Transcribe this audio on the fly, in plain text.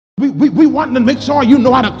We want to make sure you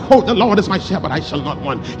know how to quote, the Lord is my shepherd, I shall not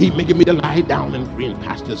want. He maketh me to lie down in green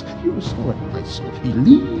pastures. He restored my soul. He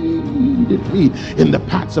leadeth me in the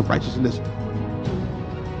paths of righteousness.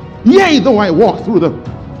 Yea, though I walk through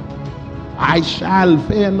I shall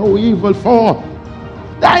fear no evil, for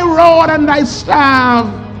thy rod and thy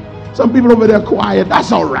staff. Some people over there quiet.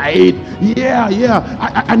 That's all right. Yeah.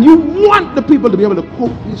 And you want the people to be able to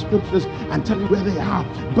quote these scriptures and tell you where they are.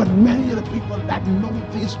 But many of the people that know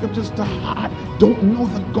these scriptures to heart don't know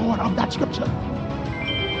the God of that scripture.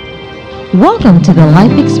 Welcome to the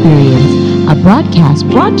Life Experience, a broadcast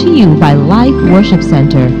brought to you by Life Worship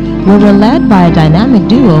Center, where we're led by a dynamic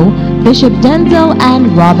duo, Bishop Denzel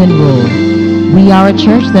and Robin Rule. We are a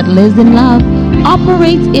church that lives in love,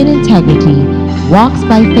 operates in integrity, walks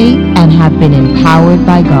by faith, and have been empowered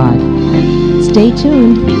by God. Stay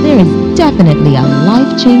tuned, there is definitely a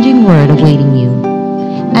life-changing word awaiting you.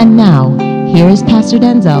 And now, here is Pastor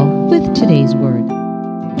Denzel with today's word.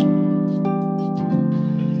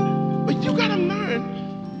 But you gotta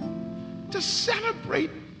learn to celebrate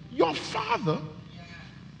your father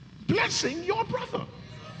blessing your brother.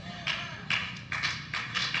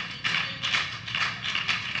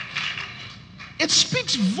 It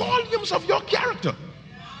speaks volumes of your character.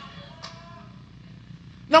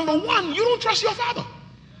 Number one, you don't trust your father.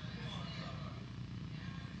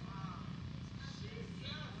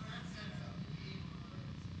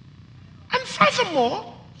 And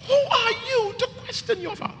furthermore, who are you to question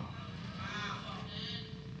your father?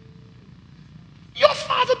 Your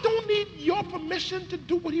father don't need your permission to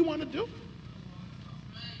do what he want to do.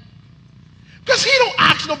 Because he don't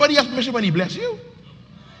ask nobody else permission when he bless you.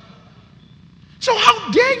 So how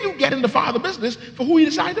dare you get in the father business for who he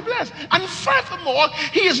decided to bless? And furthermore,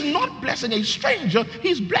 he is not blessing a stranger,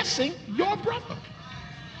 he's blessing your brother.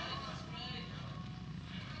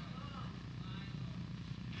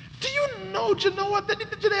 Do you know, Genoa,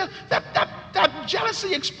 that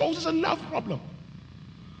jealousy exposes a love problem?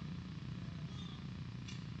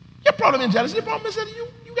 Your problem in jealousy, your problem is that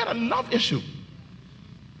you got a love issue.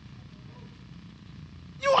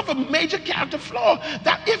 You have a major character flaw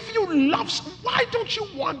that if you love, why don't you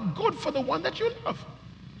want good for the one that you love?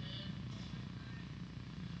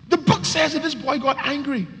 The book says that this boy got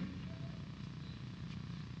angry.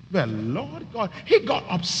 Well, Lord God, he got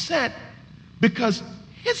upset because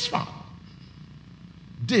his father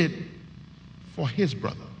did for his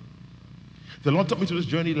brother. The Lord took me through this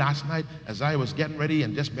journey last night as I was getting ready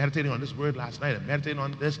and just meditating on this word last night and meditating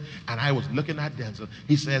on this, and I was looking at Denzel.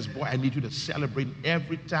 He says, boy, I need you to celebrate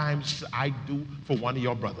every time I do for one of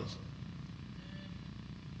your brothers.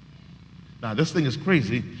 Now, this thing is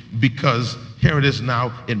crazy because here it is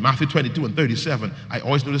now in Matthew 22 and 37. I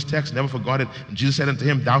always knew this text, never forgot it. And Jesus said unto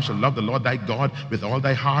him, thou shalt love the Lord thy God with all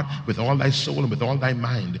thy heart, with all thy soul, and with all thy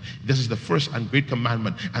mind. This is the first and great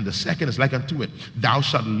commandment. And the second is like unto it. Thou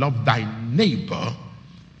shalt love thy neighbor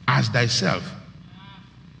as thyself.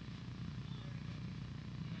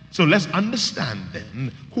 So let's understand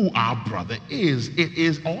then who our brother is. It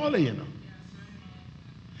is all, you know.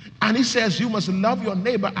 And he says you must love your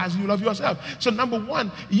neighbor as you love yourself. So number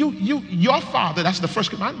one, your father, that's the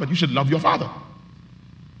first commandment. You should love your father.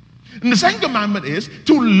 And the second commandment is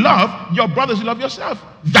to love your brother as you love yourself.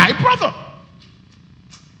 Thy brother.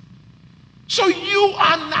 So you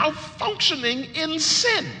are now functioning in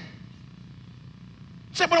sin.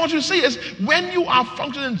 So what I want you to see is when you are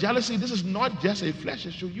functioning in jealousy, this is not just a flesh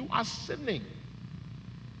issue. You are sinning.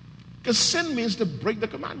 Because sin means to break the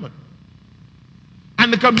commandment.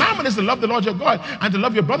 And the commandment is to love the Lord your God and to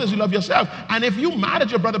love your brother as you love yourself. And if you mad at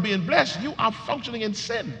your brother being blessed, you are functioning in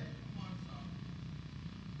sin.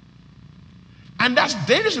 And that's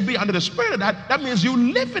dangerous to be under the spirit of that. That means you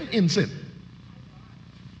living in sin.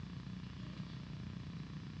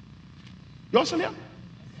 You all still here?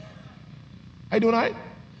 How you doing all right?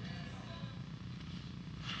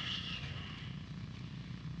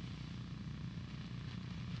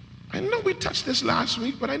 I know we touched this last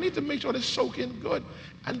week, but I need to make sure this soak in good.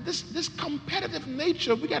 And this competitive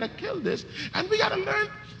nature, we got to kill this. And we got to learn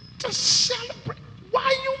to celebrate. Why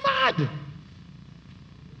are you mad?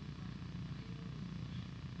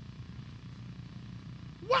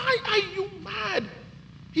 Why are you mad?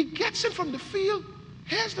 He gets it from the field.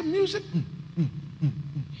 Here's the music.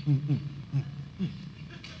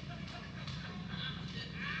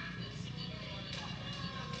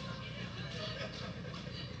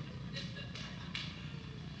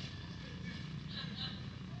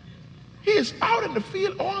 He is out in the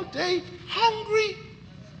field all day, hungry.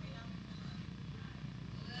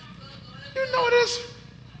 You notice?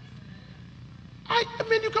 I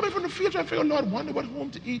mean, you're coming from the field trying to figure, Lord, wonder what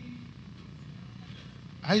home to eat.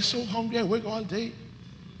 I so hungry, I work all day.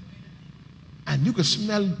 And you can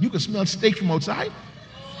smell steak from outside.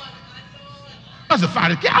 That's the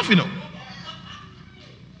fatted calf, you know.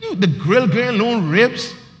 The grill getting long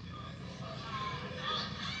ribs,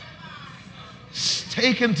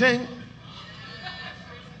 steak and thing.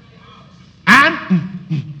 And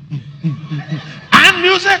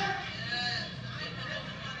music.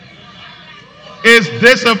 Is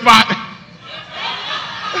this a fatted?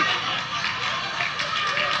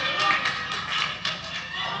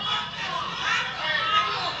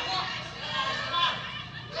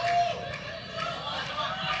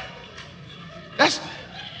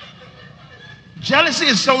 Jealousy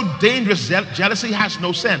is so dangerous. Jealousy has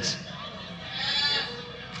no sense.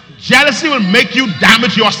 Jealousy will make you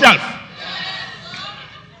damage yourself.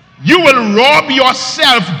 You will rob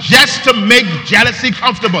yourself just to make jealousy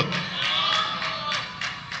comfortable.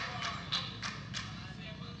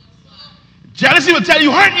 Jealousy will tell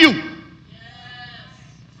you, hurt you,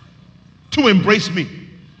 to embrace me.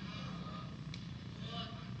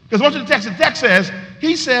 Because watch the text. The text says,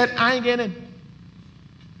 he said, I ain't getting it.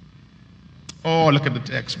 Oh, look at the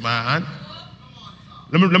text, man.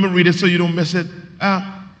 Let me read it so you don't miss it.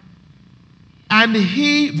 And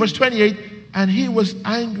he, verse 28, and he was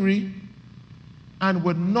angry and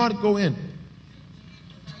would not go in.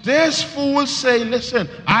 This fool say, listen,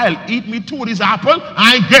 I'll eat me two of these apples.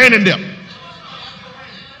 I ain't getting in there.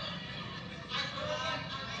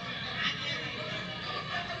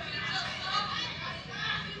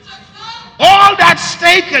 All that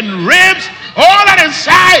steak and ribs, all that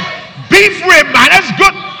inside, beef rib, man, that's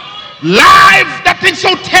good. Live, that thing's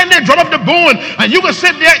so tender, drop off the bone, and you can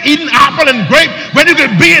sit there eating apple and grape when you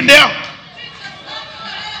could be in there.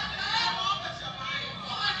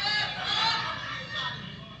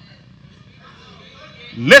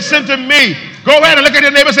 Listen to me. Go ahead and look at your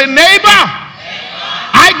neighbor and say, neighbor,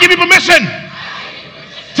 I give you permission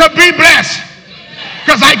to be blessed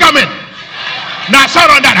because I come in. Now, shout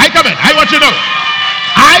on that. I come in. I want you to know.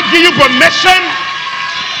 I give you permission.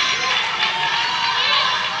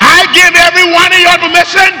 I give every one of you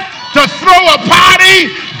permission to throw a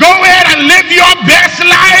party. Go ahead and live your best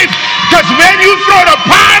life. Because when you throw the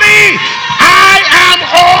party, I am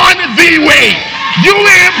on the way. You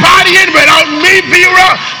ain't partying without me, Vera.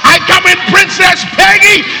 I come in, Princess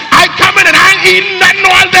Peggy. I come in and I ain't eating nothing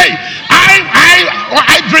all day.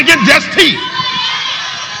 I drinking just tea.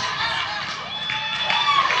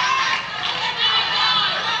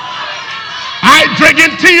 I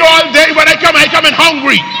drinking tea all day. When I come in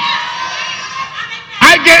hungry.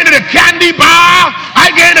 I get into the candy bar.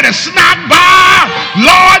 I get into the snack bar.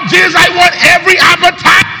 Lord Jesus, I want every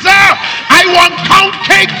appetizer. I want pound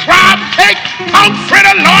cake, crab cake, pound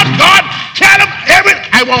fritter, Lord God. Tell them every.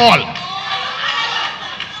 I want all.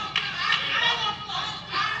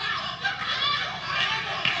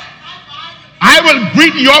 I will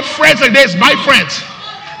greet your friends like this, my friends.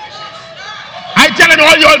 I telling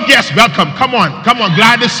all your guests, welcome. Come on,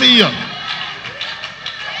 glad to see you.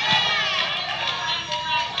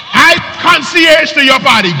 I concierge to your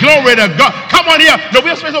party. Glory to God. Come on here. No,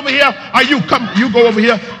 we're space over here. Are you? Come, you go over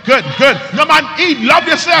here. Good. No man, eat. Love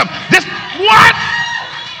yourself. This what?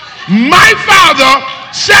 My father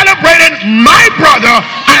celebrating my brother,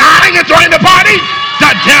 and I ain't enjoying the party.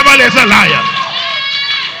 The devil is a liar.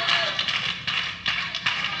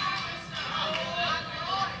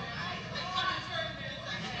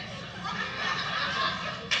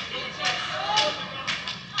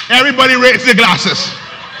 Everybody raise their glasses.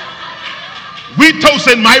 We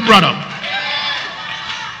toasting my brother,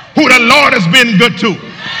 who the Lord has been good to.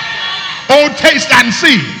 Oh, taste and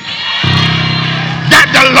see that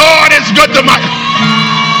the Lord is good to my.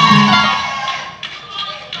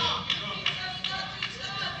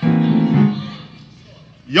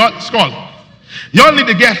 Y'all, skull. Y'all need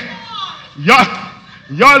to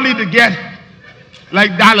get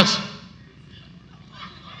like Dallas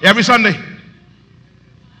every Sunday.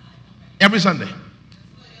 Every Sunday.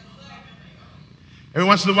 Every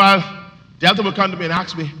once in a while, Delta will come to me and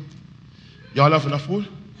ask me, y'all have enough food?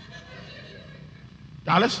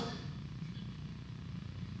 Dallas?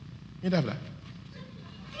 You don't have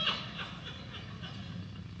that.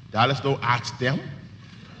 Dallas don't ask them.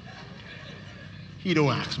 He don't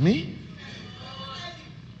ask me.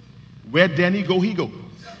 Where Danny go, he go.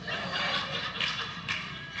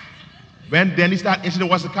 When Danny start incident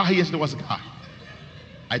what's the car, he incident what's the car.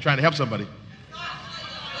 I trying to help somebody.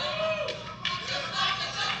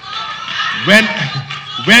 When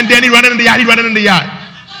Danny running in the yard, he running in the yard.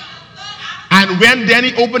 And when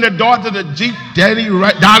Danny opened the door to the Jeep,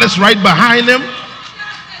 Dallas right behind him.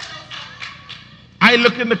 I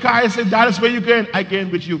look in the car and say, Dallas, where you going? I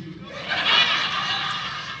going with you.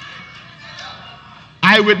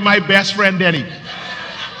 I with my best friend Denny.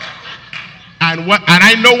 And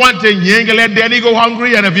I know one thing, you ain't gonna let Denny go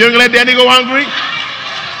hungry, and if you ain't gonna let Denny go hungry,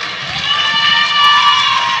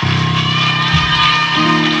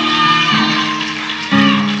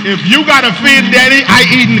 if you gotta feed Denny, I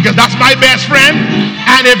eating because that's my best friend.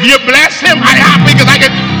 And if you bless him, I happy because I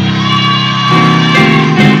can.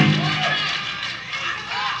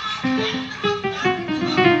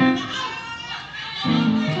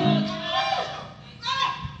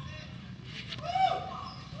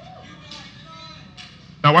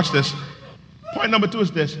 Now watch this. Point number 2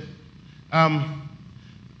 is this.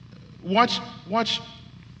 Watch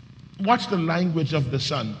the language of the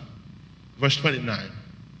Son. Verse 29.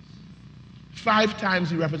 5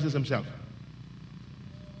 times he references himself.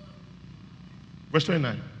 Verse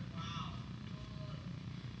 29.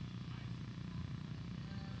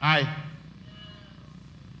 I.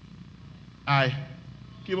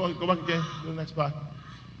 Keep on, go back again. Go to the next part.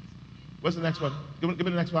 What's the next one? Give me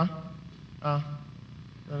the next part.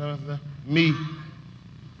 Me.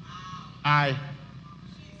 I.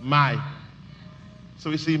 My. So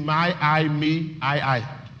we see my, I, me, I.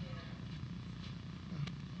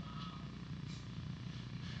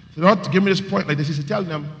 So not to give me this point like this, he's telling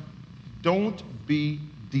them, don't be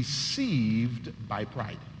deceived by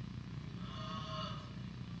pride.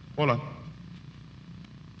 Hold on.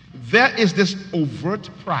 There is this overt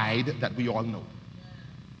pride that we all know.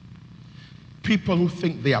 People who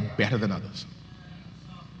think they are better than others.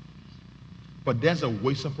 But there's a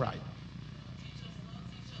voice of pride.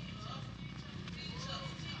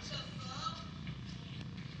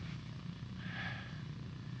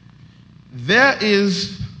 There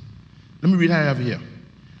is, let me read how I have here.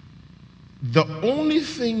 The only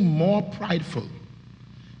thing more prideful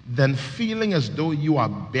than feeling as though you are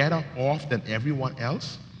better off than everyone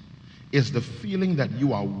else is the feeling that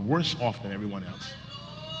you are worse off than everyone else.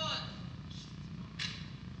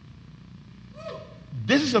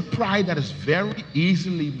 This is a pride that is very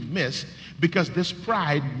easily missed because this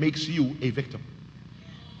pride makes you a victim.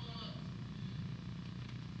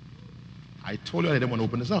 I told you I didn't want to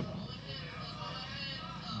open this up.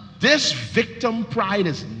 This victim pride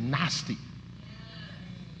is nasty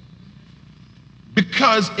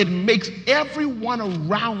because it makes everyone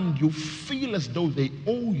around you feel as though they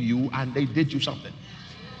owe you and they did you something.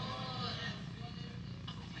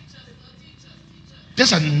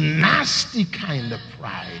 There's a nasty kind of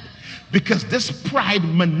pride because this pride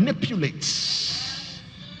manipulates.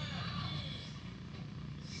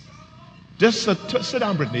 Just sit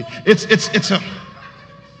down, Brittany. It's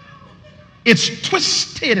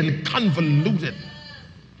twisted and convoluted.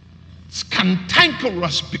 It's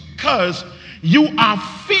cantankerous because you are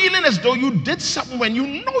feeling as though you did something when you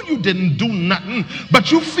know you didn't do nothing,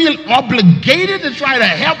 but you feel obligated to try to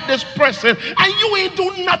help this person and you ain't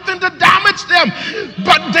do nothing to damage them.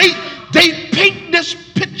 But they paint this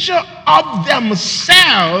picture of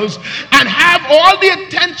themselves and have all the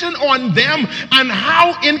attention on them and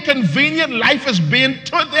how inconvenient life has been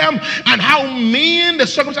to them and how mean the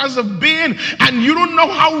circumstances have been, and you don't know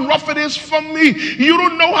how rough it is for me. You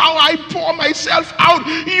don't know how I pour myself out.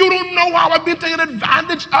 You don't know how I've been taken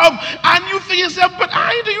advantage of, and you think yourself, but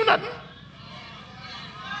I ain't do you nothing.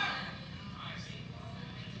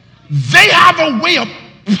 They have a way of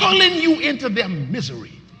pulling you into their misery.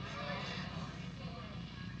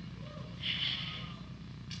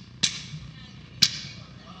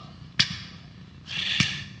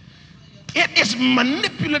 It is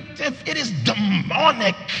manipulative. It is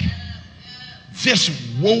demonic. This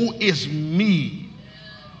woe is me.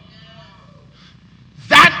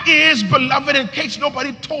 That is, beloved, in case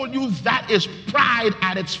nobody told you, that is pride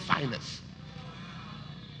at its finest.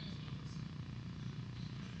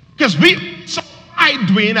 Because so pride,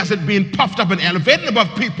 Dwayne, as it being puffed up and elevated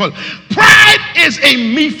above people, pride is a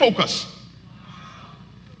me focus.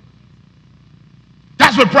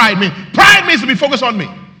 That's what pride means. Pride means to be focused on me.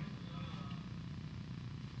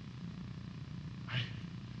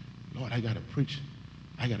 Lord, I gotta preach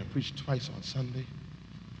twice on Sunday.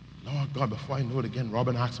 Lord God, before I know it again,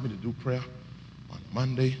 Robin asked me to do prayer on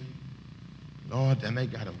Monday. Lord, then I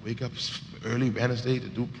gotta wake up early Wednesday to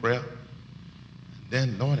do prayer. And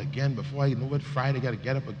then, Lord, again, before I know it, Friday, I gotta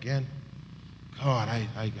get up again. God,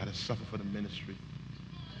 I gotta suffer for the ministry.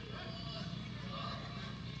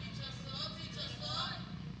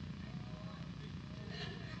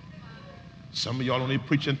 Some of y'all only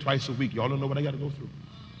preaching twice a week. Y'all don't know what I gotta go through.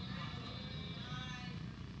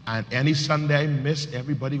 And any Sunday I miss,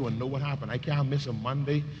 everybody will know what happened. I can't miss a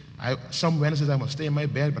Monday. Some Wednesdays I'm going to stay in my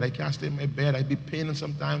bed, but I can't stay in my bed. I be paining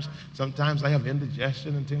sometimes. Sometimes I have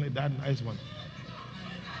indigestion and things like that. Nice one.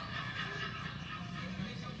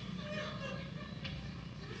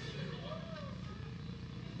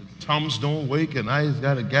 The thumbs don't wake and I just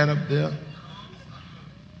got to get up there.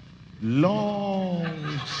 Long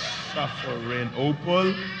suffering,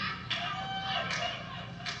 Opal.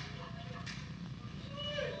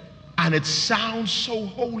 And it sounds so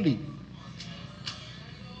holy.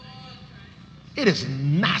 It is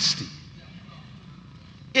nasty.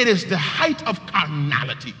 It is the height of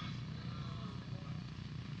carnality.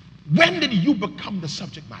 When did you become the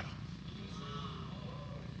subject matter?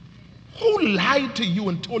 Who lied to you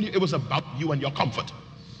and told you it was about you and your comfort?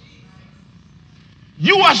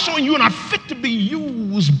 You are showing you are not fit to be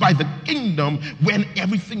used by the kingdom when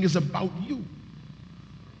everything is about you.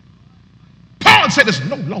 Paul said, it's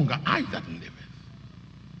no longer I that liveth,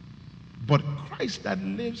 but Christ that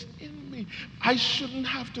lives in me. I shouldn't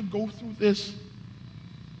have to go through this.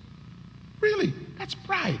 Really, that's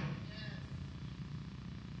pride.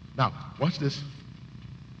 Now, watch this.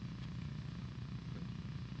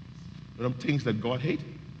 Them things that God hates.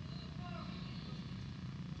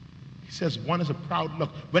 He says one is a proud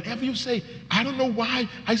look. Whenever you say, I don't know why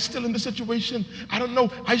I'm still in this situation. I don't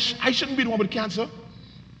know. I shouldn't be the one with cancer.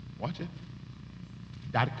 Watch it.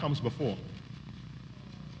 That comes before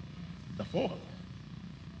the fall.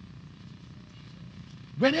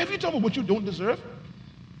 Whenever you talk about what you don't deserve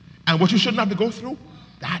and what you shouldn't have to go through,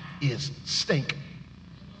 that is stink.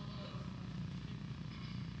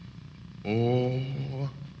 Oh,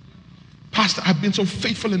 Pastor, I've been so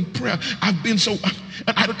faithful in prayer. I've been so,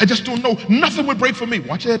 I just don't know. Nothing would break for me.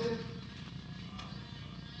 Watch it.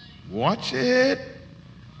 Watch it.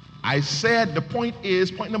 I said the point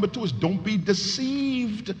number 2 is don't be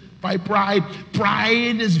deceived by pride.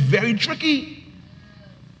 Pride is very tricky.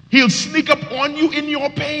 He'll sneak up on you in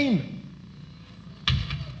your pain.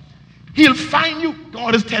 He'll find you,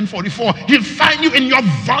 God is 1044. He'll find you in your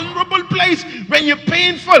vulnerable place when you're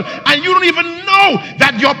painful and you don't even know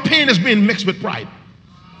that your pain is being mixed with pride.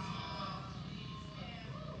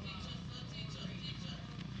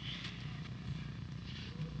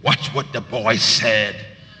 Watch what the boy said.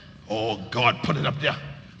 Oh, God, put it up there.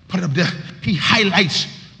 Put it up there. He highlights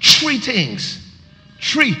 3 things.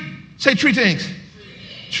 3. Say 3 things.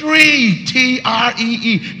 3.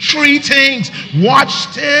 T-R-E-E. 3 things.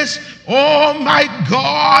 Watch this. Oh, my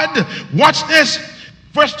God. Watch this.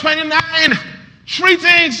 Verse 29. 3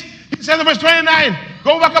 things. He says in verse 29.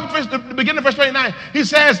 Go back up to the beginning of verse 29. He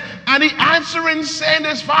says, and he answering said to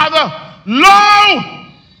his father, lo,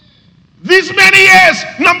 these many years.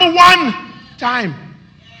 Number 1, time.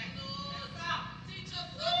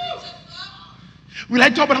 We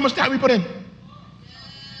like to talk about how much time we put in.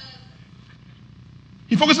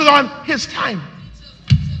 He focuses on his time.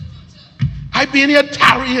 I've been here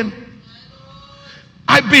tarrying.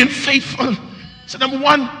 I've been faithful. So number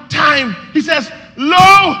 1, time. He says,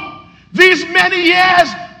 lo, these many years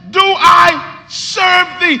do I serve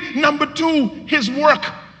thee. Number 2, his work.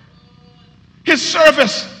 His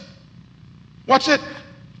service. Watch it.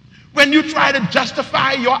 When you try to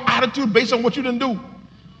justify your attitude based on what you didn't do.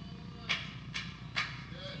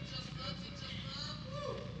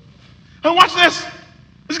 And watch this.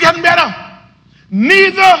 It's getting better.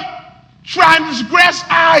 Neither transgress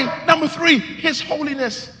I. Number 3, his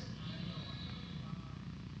holiness.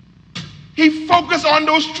 He focused on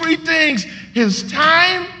those 3 things. His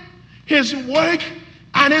time, his work,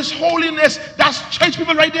 and his holiness. That's church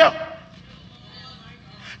people right there.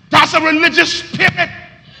 That's a religious spirit.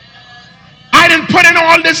 I didn't put in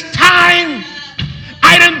all this time.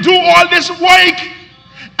 I didn't do all this work.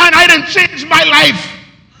 And I didn't change my life.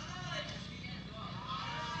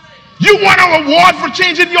 You want a reward for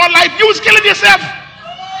changing your life? You was killing yourself.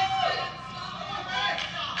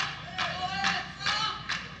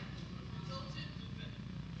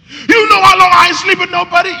 You know how long I ain't sleep with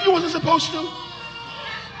nobody? You wasn't supposed to.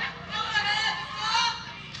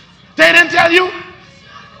 They didn't tell you?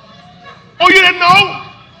 Oh, you didn't know?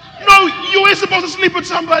 No, you ain't supposed to sleep with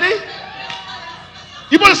somebody.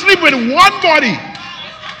 You're supposed to sleep with one body.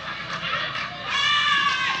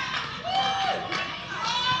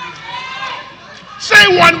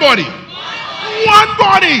 Say one body. One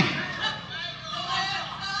body.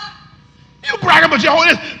 You brag about your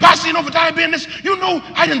holiness. Pastor, you know, for time being this, you know,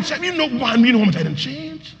 I didn't change. You know how much I didn't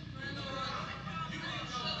change.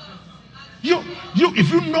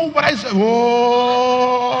 If you know what I said,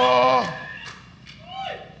 oh.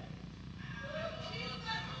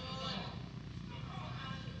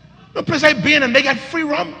 know, place I've been and they got free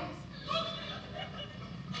rum.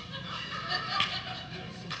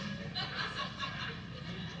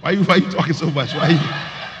 Why you talking so much? Why?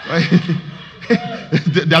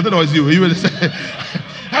 The other know it's you. You would say,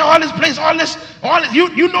 all this place, all this.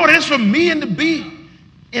 You know what it is for me and to be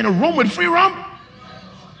in a room with free rum,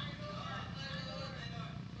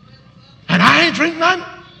 and I ain't drink none,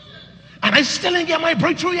 and I still ain't get my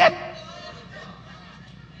breakthrough yet.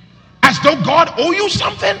 As though God owe you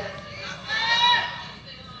something.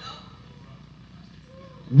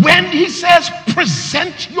 When he says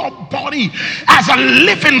present your body as a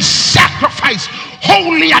living sacrifice,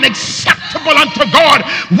 holy and acceptable unto God,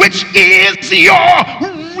 which is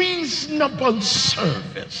your reasonable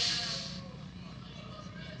service.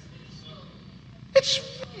 It's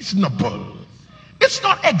reasonable. It's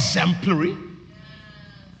not exemplary.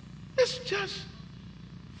 It's just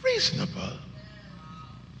reasonable.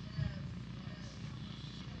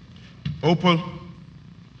 Opal,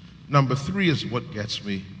 number 3 is what gets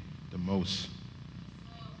me the most.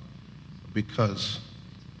 Because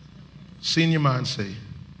senior man say,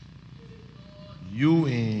 you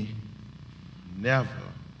ain't never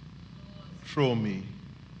throw me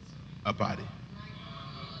a body.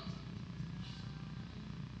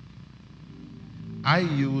 I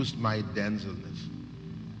used my Denzelness.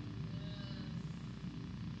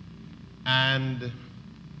 And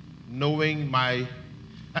knowing my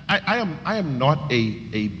I am not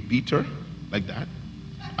a beater like that.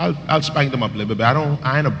 I'll spank them up a little bit, but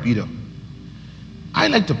I ain't a beater. I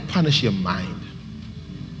like to punish your mind.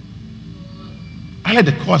 I like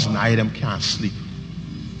to cause an item can't sleep.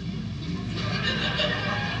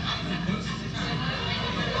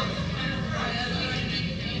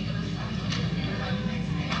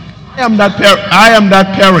 I am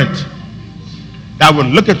that parent that will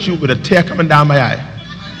look at you with a tear coming down my eye.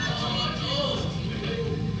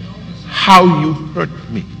 How you hurt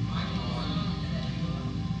me.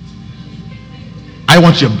 I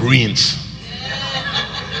want your brains.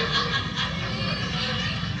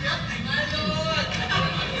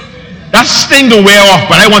 That sting to wear off,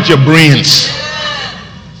 but I want your brains.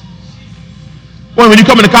 Boy, when you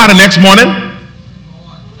come in the car the next morning,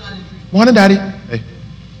 morning, Daddy. Hey.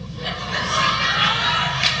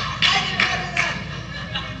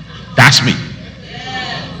 That's me.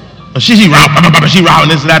 She round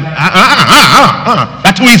this, that.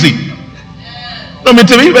 That's too easy. No, me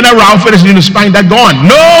to me, when that round finishes in the spine, that gone.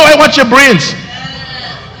 No, I want your brains.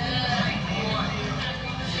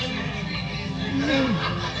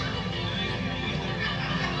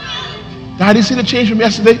 Daddy, see the change from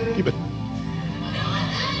yesterday? Keep it.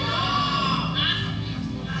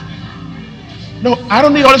 No, I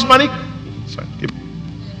don't need all this money. Sorry, keep it.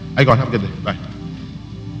 I got it. Have a good day. Bye.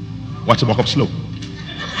 Watch him walk up slow.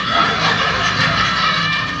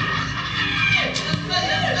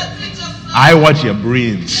 I want your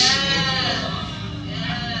brains.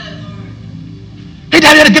 Hey,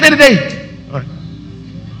 Daddy, had a good day today. All right.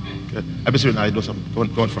 Good. I've been sitting now. I do something.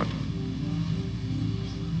 Go in front.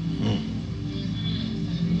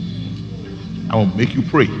 I will make you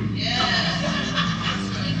pray.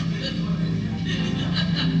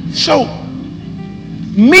 So,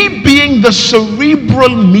 me being the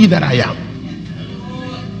cerebral me that I am,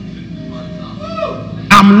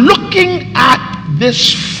 I'm looking at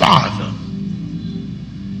this father.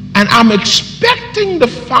 And I'm expecting the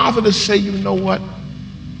father to say, you know what?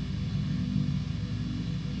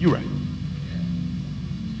 You're right.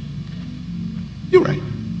 You're right.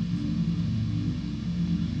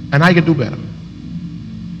 And I can do better.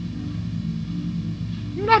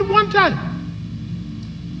 Not one time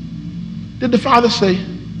did the father say,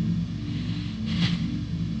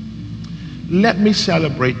 let me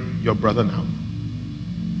celebrate your brother now.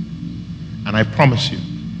 And I promise you,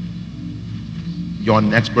 your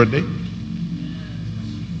next birthday,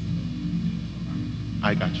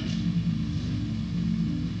 I got you.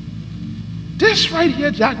 This right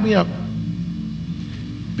here jacked me up.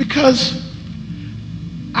 Because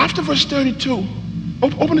after verse 32,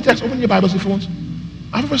 open the text, open your Bibles if you want.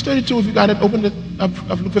 After verse 32, if you got it, open it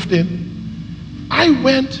of Luke 15. I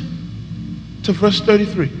went to verse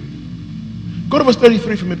 33. Go to verse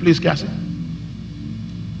 33 for me, please, Cassie.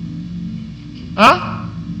 Huh?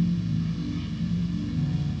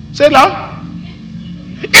 Say it loud.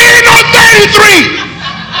 It ain't no 33.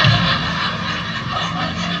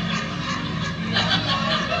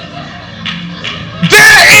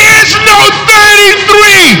 There is no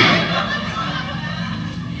 33.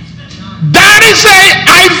 Daddy say,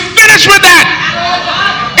 I finished with that.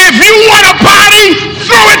 If you want a party,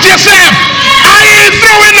 throw it yourself. I ain't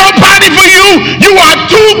throwing no party for you. You are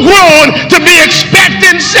too grown to be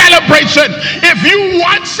expecting celebration. celebration. If you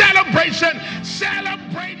want celebration,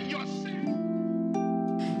 celebrate yourself.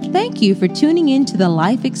 Thank you for tuning in to the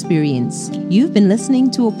Life Experience. You've been listening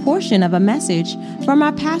to a portion of a message from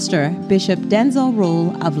our pastor, Bishop Denzel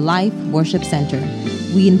Rolle of Life Worship Center.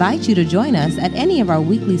 We invite you to join us at any of our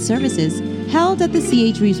weekly services held at the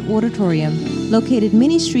C.H. Reeves Auditorium, located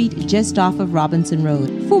Minnie Street just off of Robinson Road.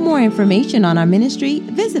 For more information on our ministry,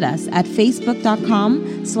 visit us at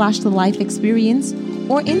facebook.com/The Life Experience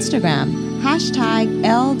or Instagram,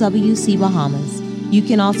 #LWC Bahamas. You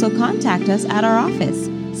can also contact us at our office,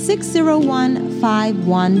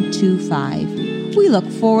 601-5125. We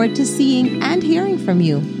look forward to seeing and hearing from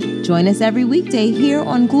you. Join us every weekday here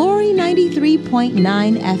on Glory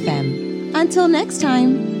 93.9 FM. Until next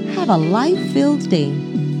time, have a life-filled day.